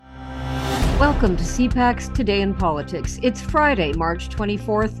Welcome to CPAC's Today in Politics. It's Friday, March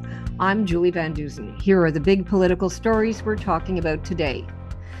 24th. I'm Julie Van Dusen. Here are the big political stories we're talking about today.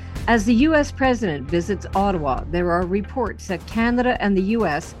 As the U.S. president visits Ottawa, there are reports that Canada and the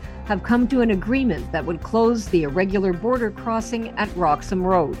U.S. have come to an agreement that would close the irregular border crossing at Roxham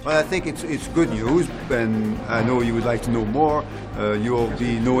Road. Well, I think it's good news, and I know you would like to know more. You'll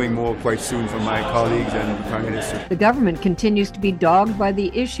be knowing more quite soon from my colleagues and Prime Minister. The government continues to be dogged by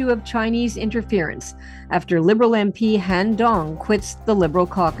the issue of Chinese interference after Liberal MP Han Dong quits the Liberal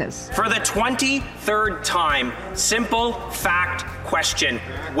Caucus. For the 23rd time, simple fact question.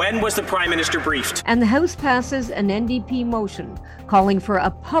 When was the Prime Minister briefed? And the House passes an NDP motion calling for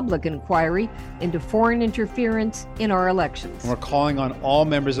a public inquiry into foreign interference in our elections. We're calling on all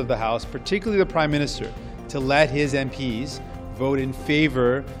members of the House, particularly the Prime Minister, to let his MPs vote in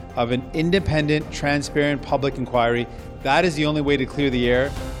favor of an independent, transparent public inquiry. That is the only way to clear the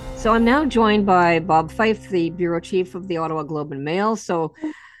air. So I'm now joined by Bob Fife, the bureau chief of the Ottawa Globe and Mail. So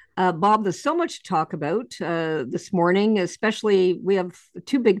Bob, there's so much to talk about this morning, especially we have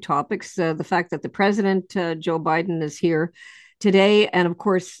two big topics. The fact that the president, Joe Biden, is here today. And of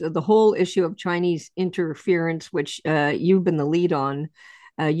course, the whole issue of Chinese interference, which you've been the lead on,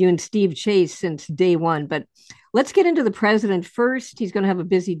 you and Steve Chase since day one. But let's get into the president first. He's going to have a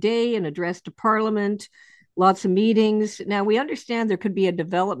busy day, an address to Parliament, lots of meetings. Now, we understand there could be a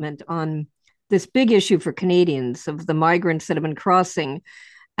development on this big issue for Canadians of the migrants that have been crossing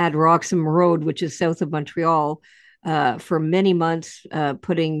at Roxham Road, which is south of Montreal, for many months,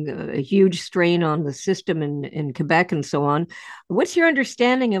 putting a huge strain on the system in Quebec and so on. What's your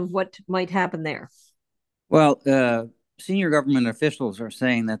understanding of what might happen there? Well, senior government officials are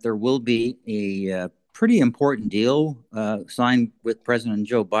saying that there will be a pretty important deal signed with President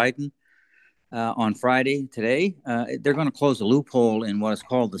Joe Biden on Friday today. They're going to close a loophole in what is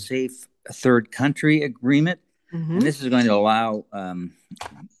called the Safe Third Country Agreement. Mm-hmm. And this is going to allow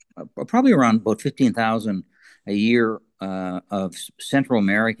probably around about 15,000 a year of Central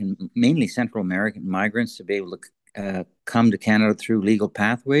American, mainly Central American migrants to be able to come to Canada through legal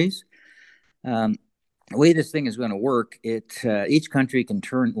pathways. The way this thing is going to work, each country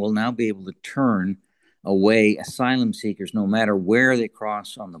will now be able to turn away asylum seekers no matter where they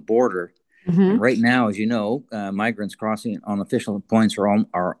cross on the border. Mm-hmm. Right now, as you know, migrants crossing on official points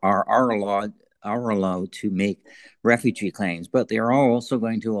are allowed to make refugee claims, but they are also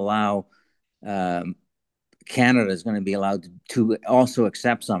going to allow Canada is going to be allowed to also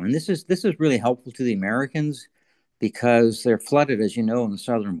accept some. And this is really helpful to the Americans because they're flooded, as you know, on the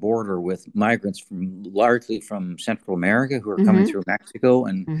southern border with migrants largely from Central America who are mm-hmm. coming through Mexico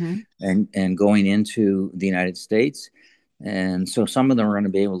and going into the United States. And so some of them are going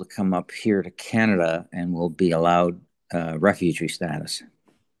to be able to come up here to Canada and will be allowed refugee status.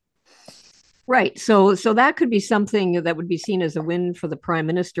 Right. So that could be something that would be seen as a win for the Prime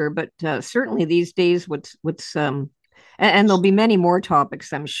Minister. But certainly these days, and there'll be many more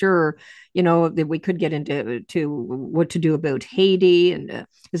topics, I'm sure, that we could get into what to do about Haiti. And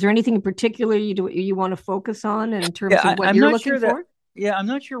is there anything in particular you want to focus on in terms of what you're looking for? Yeah, I'm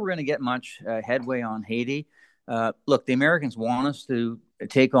not sure we're going to get much headway on Haiti. Look, the Americans want us to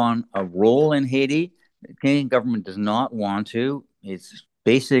take on a role in Haiti. The Canadian government does not want to. It's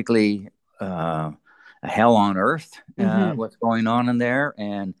basically a hell on earth, what's going on in there.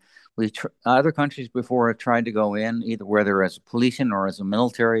 And other countries before have tried to go in, either whether as a policeman or as a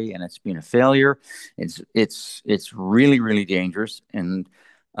military, and it's been a failure. It's really, really dangerous. And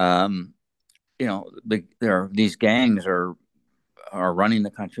these gangs are running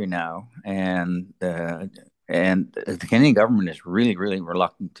the country now, and the Canadian government is really, really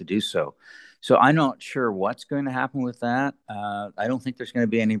reluctant to do so. So I'm not sure what's going to happen with that. I don't think there's going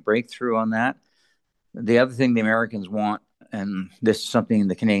to be any breakthrough on that. The other thing the Americans want, and this is something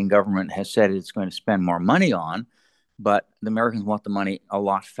the Canadian government has said it's going to spend more money on, but the Americans want the money a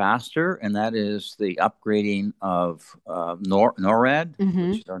lot faster, and that is the upgrading of NORAD,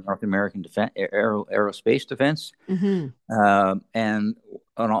 mm-hmm. which is our North American aerospace defense, mm-hmm. and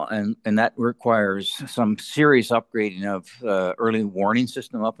that requires some serious upgrading of early warning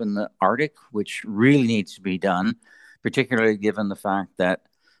system up in the Arctic, which really needs to be done, particularly given the fact that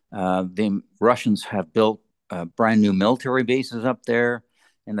the Russians have built brand new military bases up there,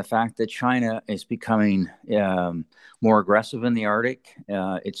 and the fact that China is becoming more aggressive in the Arctic.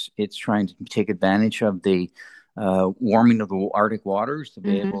 It's trying to take advantage of the warming of the Arctic waters to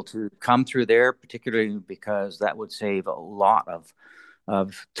be mm-hmm. able to come through there, particularly because that would save a lot of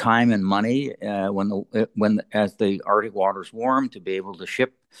time and money as the Arctic waters warm, to be able to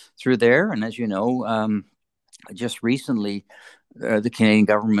ship through there. And as you know, just recently, the Canadian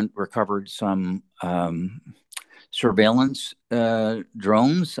government recovered some surveillance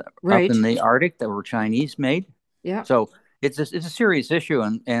drones up Right. in the Arctic that were Chinese made. Yeah. So it's a serious issue,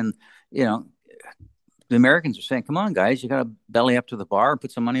 and you know, the Americans are saying, "Come on, guys, you got to belly up to the bar and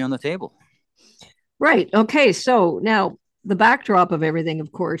put some money on the table." Right. Okay. So now the backdrop of everything,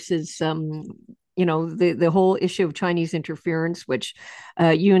 of course, is the whole issue of Chinese interference, which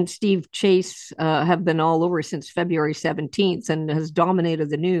you and Steve Chase have been all over since February 17th and has dominated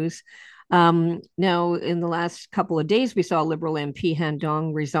the news. Now, in the last couple of days, we saw Liberal MP Han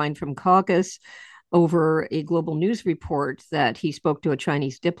Dong resign from caucus over a Global News report that he spoke to a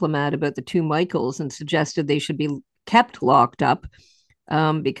Chinese diplomat about the two Michaels and suggested they should be kept locked up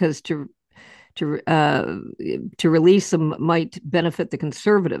because to release them might benefit the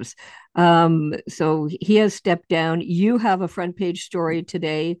Conservatives. So he has stepped down. You have a front page story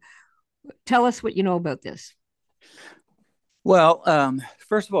today. Tell us what you know about this. Well,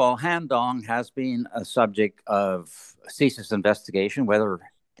 first of all, Han Dong has been a subject of CSIS investigation. Whether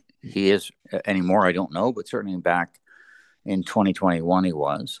he is anymore, I don't know, but certainly back in 2021 he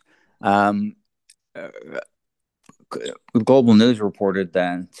was. Global News reported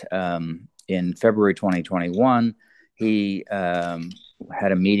that in February 2021, he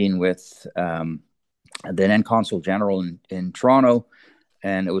had a meeting with the then Consul General in Toronto,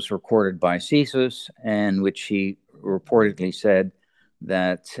 and it was recorded by CSIS, in which he reportedly said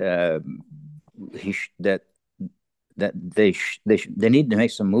that they need to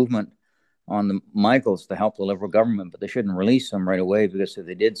make some movement on the Michaels to help the Liberal government, but they shouldn't release them right away, because if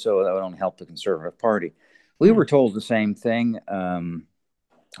they did so, that would only help the Conservative Party. We were told the same thing.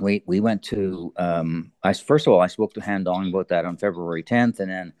 We went to first of all, I spoke to Han Dong about that on February 10th,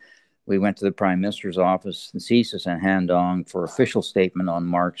 and then we went to the Prime Minister's office, and CSIS and Han Dong, for official statement on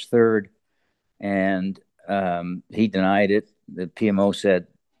March 3rd, and he denied it. The PMO said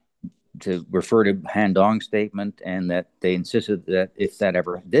to refer to Han Dong's statement, and that they insisted that if that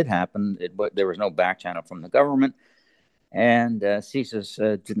ever did happen, there was no back channel from the government, and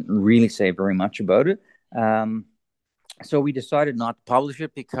CSIS didn't really say very much about it. So we decided not to publish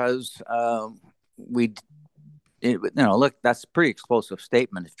it because look, that's a pretty explosive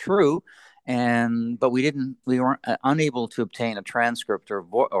statement if true, but we weren't unable to obtain a transcript or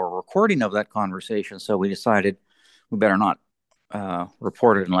recording of that conversation. So we decided we better not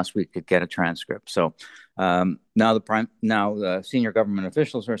report it unless we could get a transcript. So now the senior government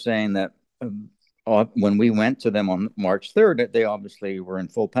officials are saying that when we went to them on March 3rd, they obviously were in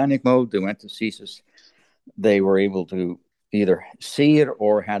full panic mode. They went to CSIS. They were able to either see it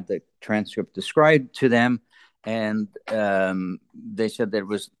or had the transcript described to them, and they said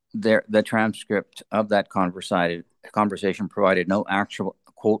the transcript of that conversation provided no actual,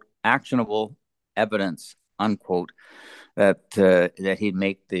 quote, actionable evidence, unquote, that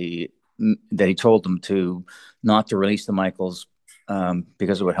he told them not to release the Michaels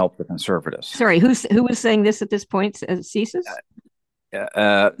because it would help the Conservatives. Sorry, who was saying this at this point? CSIS?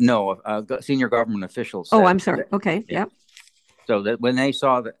 No, senior government officials. Oh, I'm sorry. Okay, yeah. So that when they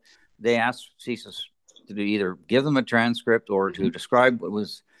saw that, they asked CSIS to either give them a transcript or to describe what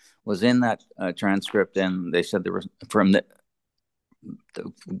was in that transcript, and they said there was the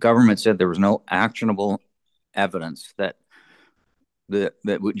government said there was no actionable evidence that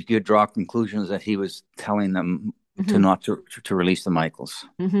you could draw conclusions that he was telling them to release the Michaels.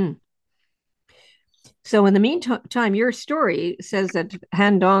 Mm-hmm. So in the meantime, your story says that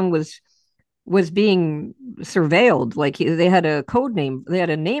Han Dong was being surveilled. Like they had a code name. They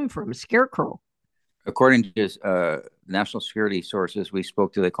had a name for him, Scarecrow. According to his national security sources we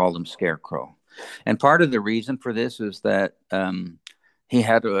spoke to, they called him Scarecrow. And part of the reason for this is that he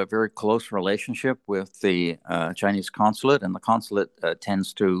had a very close relationship with the Chinese consulate, and the consulate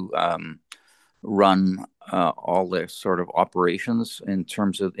tends to run all the sort of operations in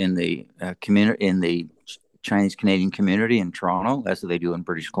terms of in the community, in the Chinese Canadian community in Toronto, as they do in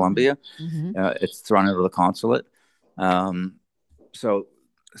British Columbia. Mm-hmm. It's run out of the consulate. So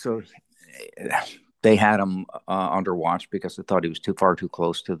they had him under watch because they thought he was far too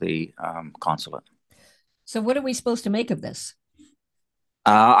close to the consulate. So what are we supposed to make of this?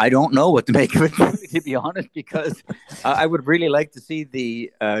 I don't know what to make of it, to be honest, because I would really like to see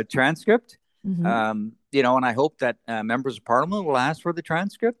the transcript. Mm-hmm. And I hope that members of Parliament will ask for the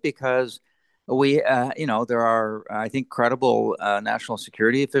transcript, because there are, I think, credible national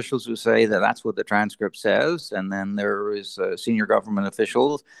security officials who say that that's what the transcript says, and then there is senior government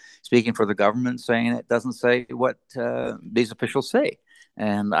officials speaking for the government saying it doesn't say what these officials say.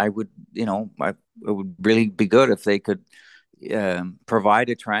 And it would really be good if they could, provide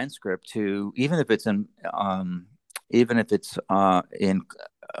a transcript to, even if it's in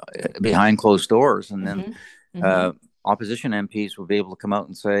behind closed doors, and then opposition MPs will be able to come out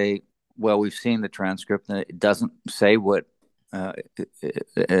and say, well, we've seen the transcript and it doesn't say what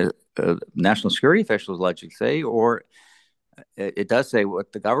national security officials allegedly say, or it does say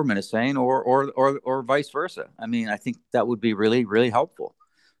what the government is saying, or vice versa. I mean, I think that would be really, really helpful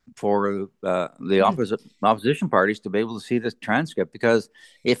for the opposition parties to be able to see this transcript, because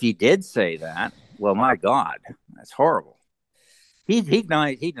if he did say that, well, my God, that's horrible. He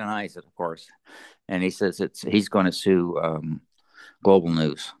denies it, of course, and he says he's going to sue Global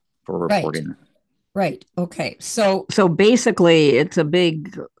News for reporting. Right. Okay. So basically, it's a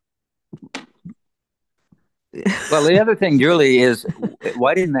big. Well, the other thing, Julie, is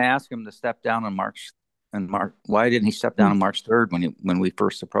why didn't they ask him to step down on March? Why didn't he step down on March 3rd when we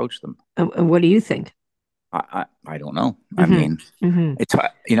first approached them? And what do you think? I don't know. I mean, it's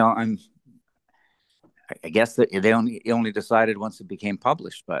I guess that they only decided once it became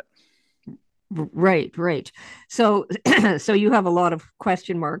published, but. Right. So you have a lot of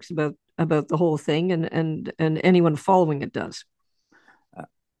question marks about the whole thing, and anyone following it does.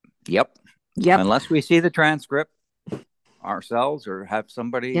 Yep. Unless we see the transcript ourselves, or have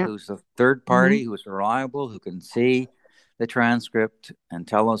somebody who's a third party who's reliable, who can see the transcript and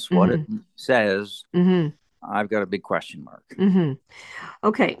tell us what it says, I've got a big question mark.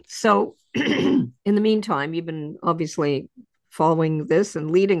 Okay. So in the meantime, you've been obviously following this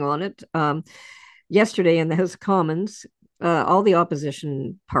and leading on it. Yesterday in the House of Commons, all the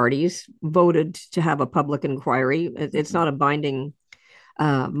opposition parties voted to have a public inquiry. It's not a binding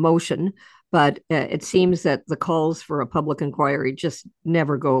motion, but it seems that the calls for a public inquiry just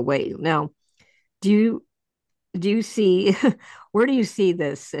never go away. Now, do you see, where do you see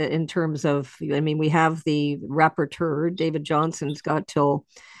this in terms of, I mean, we have the rapporteur, David Johnson's got till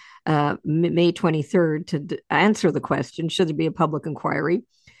May 23rd to answer the question, should there be a public inquiry?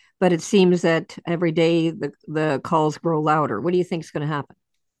 But it seems that every day the calls grow louder. What do you think is going to happen?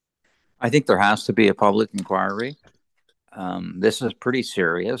 I think there has to be a public inquiry. This is pretty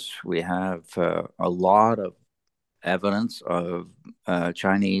serious. We have a lot of evidence of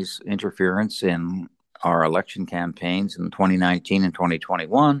Chinese interference in our election campaigns in 2019 and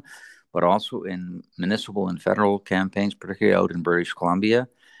 2021, but also in municipal and federal campaigns, particularly out in British Columbia.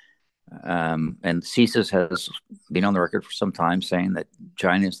 And CSIS has been on the record for some time saying that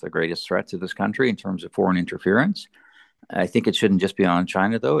China is the greatest threat to this country in terms of foreign interference. I think it shouldn't just be on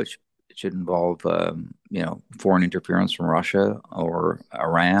China, though. It should involve, foreign interference from Russia or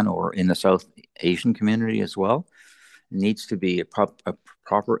Iran or in the South Asian community as well. It needs to be a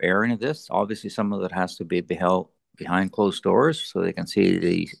proper airing of this. Obviously, some of it has to be held behind closed doors so they can see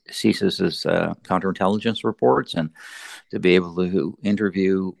the CSIS's counterintelligence reports, and to be able to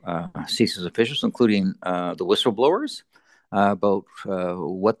interview CSIS officials, including the whistleblowers, about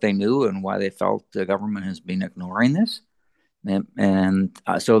what they knew and why they felt the government has been ignoring this. And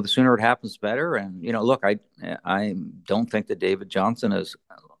so the sooner it happens, better. And, look, I don't think that David Johnson, as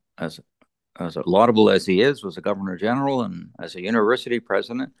laudable as he is, was a governor general and as a university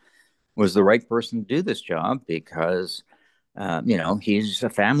president, was the right person to do this job, because, he's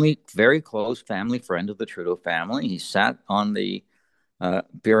a very close family friend of the Trudeau family. He sat on the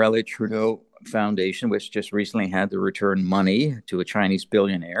Pierre Elliott Trudeau Foundation, which just recently had to return money to a Chinese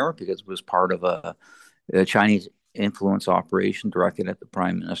billionaire because it was part of a Chinese influence operation directed at the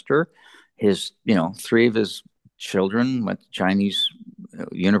Prime Minister. His, three of his children went to Chinese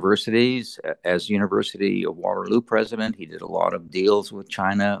universities. As University of Waterloo president, he did a lot of deals with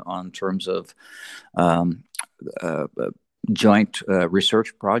China on terms of joint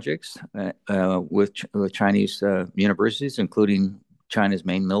research projects with Chinese universities, including China's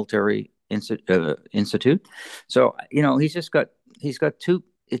main military institute. So, he's got two.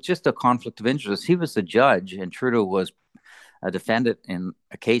 It's just a conflict of interest. He was the judge and Trudeau was a defendant in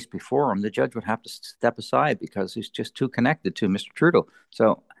a case before him. The judge would have to step aside because he's just too connected to Mr. Trudeau.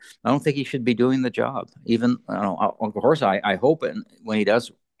 So I don't think he should be doing the job. Even, of course, I hope when he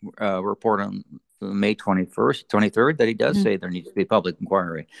does report on May 23rd, that he does say there needs to be a public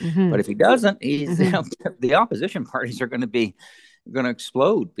inquiry. But if he doesn't, the opposition parties are going to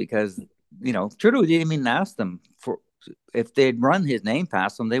explode, because, Trudeau didn't even ask them for. If they'd run his name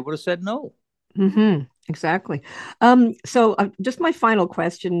past them, they would have said no. Exactly. So just my final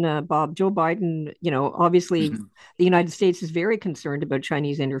question, Bob. Joe Biden, obviously the United States is very concerned about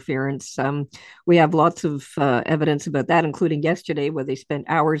Chinese interference. We have lots of evidence about that, including yesterday where they spent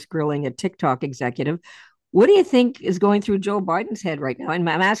hours grilling a TikTok executive. What do you think is going through Joe Biden's head right now? And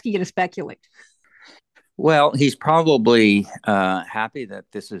I'm asking you to speculate. Well, he's probably happy that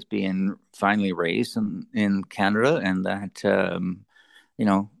this is being finally raised in Canada, and that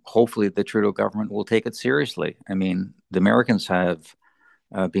hopefully the Trudeau government will take it seriously. I mean, the Americans have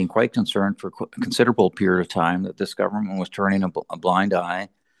been quite concerned for a considerable period of time that this government was turning a blind eye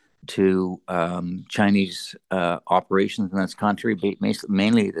to Chinese operations in this country,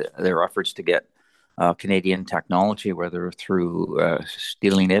 mainly their efforts to get Canadian technology, whether through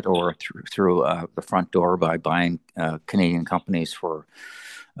stealing it or through the front door by buying Canadian companies for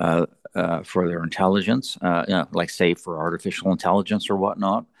their intelligence, like say for artificial intelligence or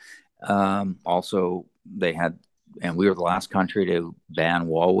whatnot. Also, they had, and we were the last country to ban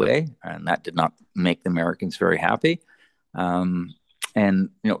Huawei, and that did not make the Americans very happy. And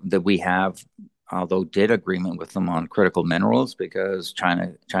that we have, although did agreement with them on critical minerals, because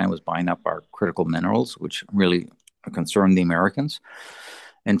China was buying up our critical minerals, which really concerned the Americans.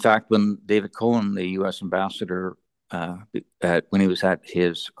 In fact, when David Cohen, the U.S. ambassador, when he was at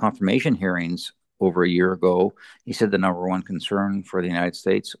his confirmation hearings over a year ago, he said the number one concern for the United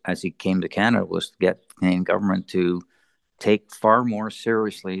States as he came to Canada was to get the Canadian government to take far more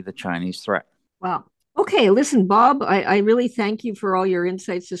seriously the Chinese threat. Wow. Okay, listen, Bob, I really thank you for all your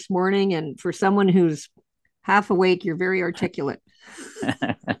insights this morning. And for someone who's half awake, you're very articulate.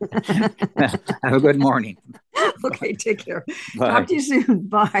 Have a good morning. Okay, take care. Bye. Talk to you soon.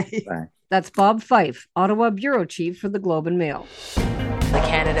 Bye. Bye. That's Bob Fife, Ottawa Bureau Chief for the Globe and Mail. The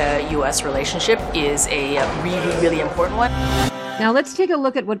Canada-US relationship is a really, really important one. Now let's take a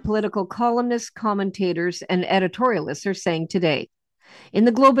look at what political columnists, commentators, and editorialists are saying today. In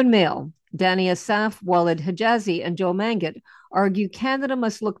the Globe and Mail, Danny Asaf, Walid Hijazi, and Joe Mangat argue Canada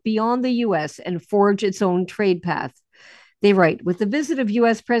must look beyond the U.S. and forge its own trade path. They write, with the visit of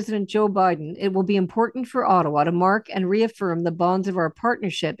U.S. President Joe Biden, it will be important for Ottawa to mark and reaffirm the bonds of our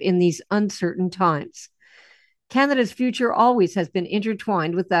partnership in these uncertain times. Canada's future always has been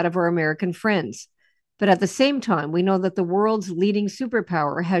intertwined with that of our American friends. But at the same time, we know that the world's leading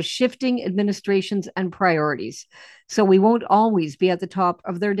superpower has shifting administrations and priorities, so we won't always be at the top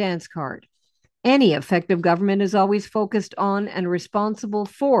of their dance card. Any effective government is always focused on and responsible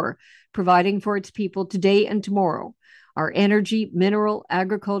for providing for its people today and tomorrow. Our energy, mineral,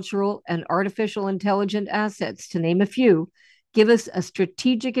 agricultural, and artificial intelligent assets, to name a few, give us a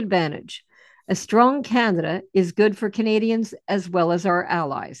strategic advantage. A strong Canada is good for Canadians as well as our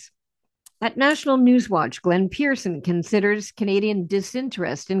allies. At National Newswatch, Glenn Pearson considers Canadian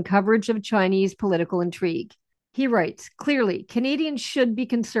disinterest in coverage of Chinese political intrigue. He writes, clearly, Canadians should be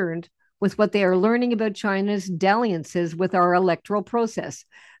concerned with what they are learning about China's dalliances with our electoral process,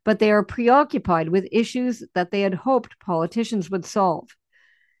 but they are preoccupied with issues that they had hoped politicians would solve.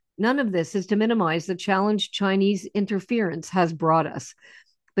 None of this is to minimize the challenge Chinese interference has brought us.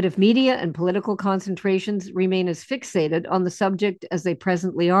 But if media and political concentrations remain as fixated on the subject as they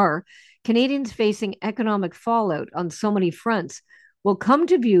presently are, Canadians facing economic fallout on so many fronts will come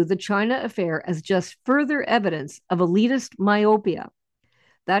to view the China affair as just further evidence of elitist myopia.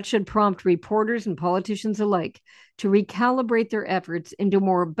 That should prompt reporters and politicians alike to recalibrate their efforts into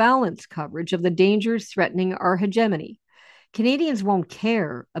more balanced coverage of the dangers threatening our hegemony. Canadians won't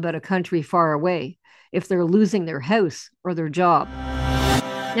care about a country far away if they're losing their house or their job.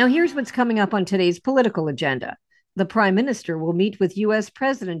 Now, here's what's coming up on today's political agenda. The Prime Minister will meet with U.S.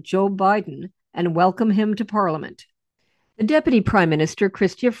 President Joe Biden and welcome him to Parliament. The Deputy Prime Minister,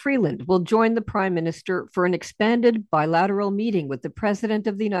 Chrystia Freeland, will join the Prime Minister for an expanded bilateral meeting with the President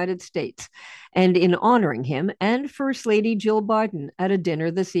of the United States and in honoring him and First Lady Jill Biden at a dinner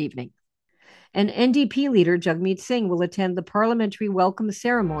this evening. And NDP leader Jagmeet Singh will attend the parliamentary welcome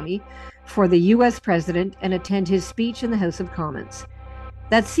ceremony for the U.S. President and attend his speech in the House of Commons.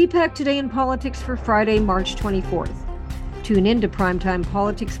 That's CPAC Today in Politics for Friday, March 24th. Tune in to Primetime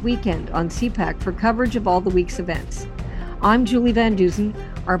Politics Weekend on CPAC for coverage of all the week's events. I'm Julie Van Dusen.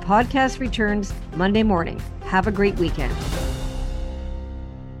 Our podcast returns Monday morning. Have a great weekend.